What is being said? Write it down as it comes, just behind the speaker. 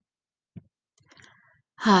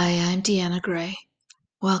Hi, I'm Deanna Gray.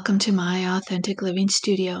 Welcome to my Authentic Living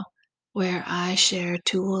Studio, where I share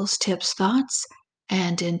tools, tips, thoughts,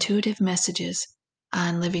 and intuitive messages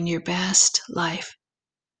on living your best life.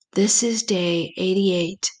 This is day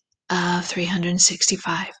 88 of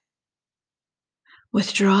 365.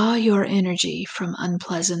 Withdraw your energy from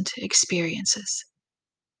unpleasant experiences.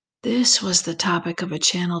 This was the topic of a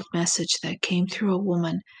channeled message that came through a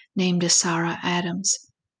woman named Asara Adams,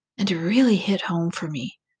 and it really hit home for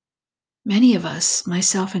me. Many of us,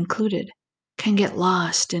 myself included, can get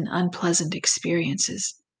lost in unpleasant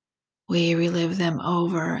experiences. We relive them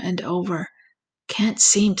over and over, can't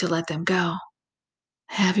seem to let them go.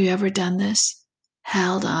 Have you ever done this?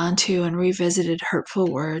 Held on to and revisited hurtful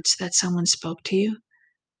words that someone spoke to you?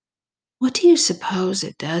 What do you suppose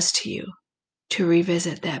it does to you to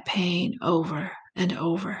revisit that pain over and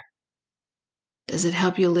over? Does it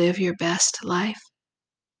help you live your best life?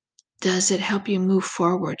 Does it help you move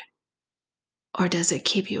forward? Or does it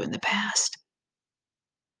keep you in the past?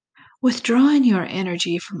 Withdrawing your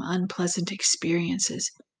energy from unpleasant experiences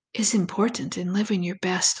is important in living your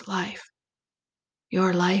best life.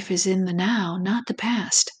 Your life is in the now, not the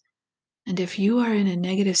past. And if you are in a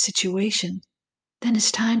negative situation, then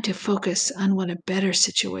it's time to focus on what a better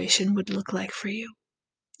situation would look like for you.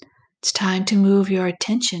 It's time to move your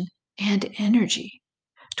attention and energy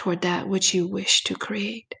toward that which you wish to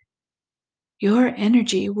create. Your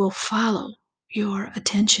energy will follow your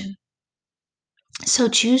attention. So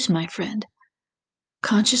choose, my friend.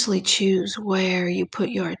 Consciously choose where you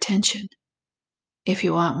put your attention. If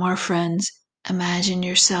you want more friends, imagine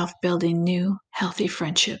yourself building new, healthy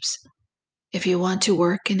friendships. If you want to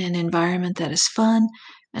work in an environment that is fun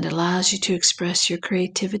and allows you to express your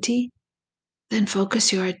creativity, then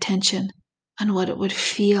focus your attention on what it would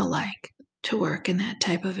feel like to work in that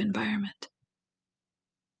type of environment.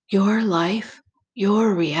 Your life,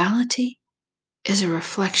 your reality, is a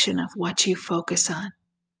reflection of what you focus on.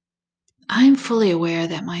 I'm fully aware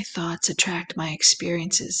that my thoughts attract my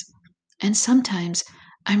experiences, and sometimes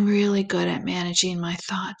I'm really good at managing my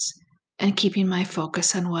thoughts and keeping my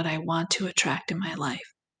focus on what I want to attract in my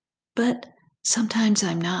life. But sometimes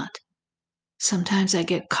I'm not. Sometimes I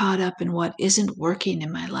get caught up in what isn't working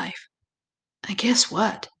in my life. And guess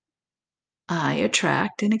what? I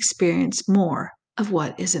attract and experience more of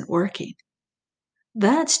what isn't working.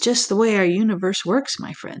 That's just the way our universe works,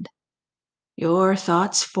 my friend. Your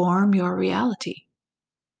thoughts form your reality.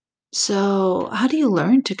 So, how do you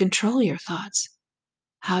learn to control your thoughts?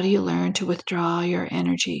 How do you learn to withdraw your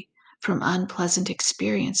energy from unpleasant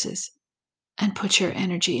experiences and put your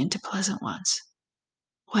energy into pleasant ones?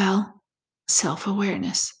 Well, self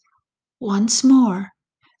awareness. Once more,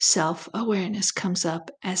 self awareness comes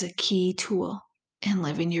up as a key tool in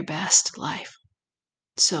living your best life.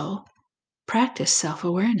 So, practice self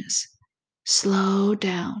awareness. Slow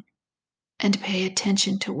down and pay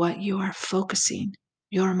attention to what you are focusing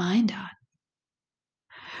your mind on.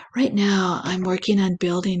 Right now, I'm working on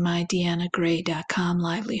building my DeannaGray.com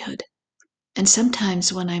livelihood. And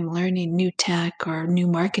sometimes when I'm learning new tech or new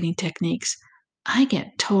marketing techniques, I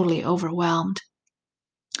get totally overwhelmed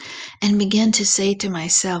and begin to say to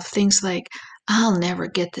myself things like, I'll never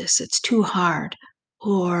get this, it's too hard,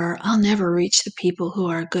 or I'll never reach the people who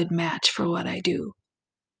are a good match for what I do.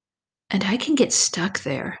 And I can get stuck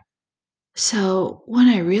there. So when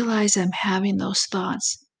I realize I'm having those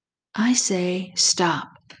thoughts, I say stop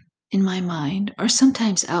in my mind, or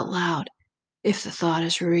sometimes out loud if the thought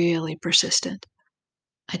is really persistent.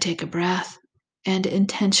 I take a breath and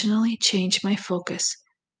intentionally change my focus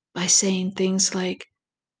by saying things like,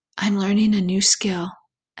 I'm learning a new skill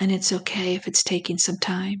and it's okay if it's taking some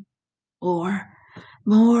time. Or,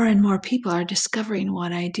 more and more people are discovering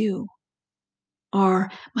what I do.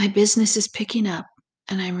 Or, my business is picking up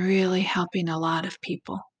and I'm really helping a lot of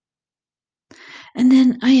people. And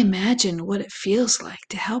then I imagine what it feels like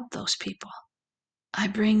to help those people. I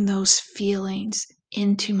bring those feelings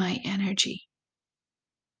into my energy.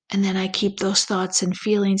 And then I keep those thoughts and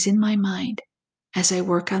feelings in my mind as I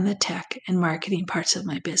work on the tech and marketing parts of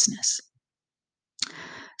my business.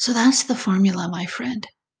 So that's the formula, my friend.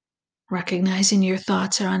 Recognizing your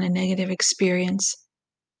thoughts are on a negative experience,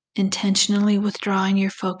 intentionally withdrawing your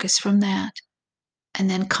focus from that, and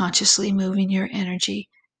then consciously moving your energy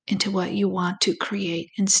into what you want to create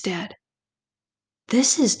instead.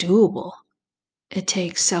 This is doable. It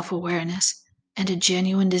takes self awareness and a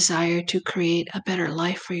genuine desire to create a better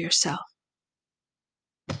life for yourself.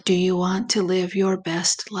 Do you want to live your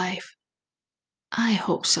best life? I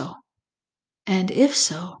hope so. And if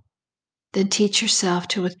so, then teach yourself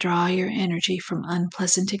to withdraw your energy from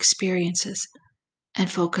unpleasant experiences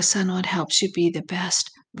and focus on what helps you be the best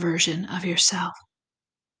version of yourself.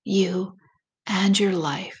 You and your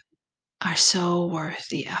life are so worth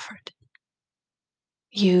the effort.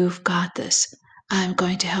 You've got this. I'm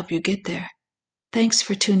going to help you get there. Thanks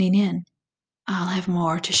for tuning in. I'll have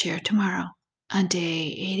more to share tomorrow on day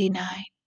 89.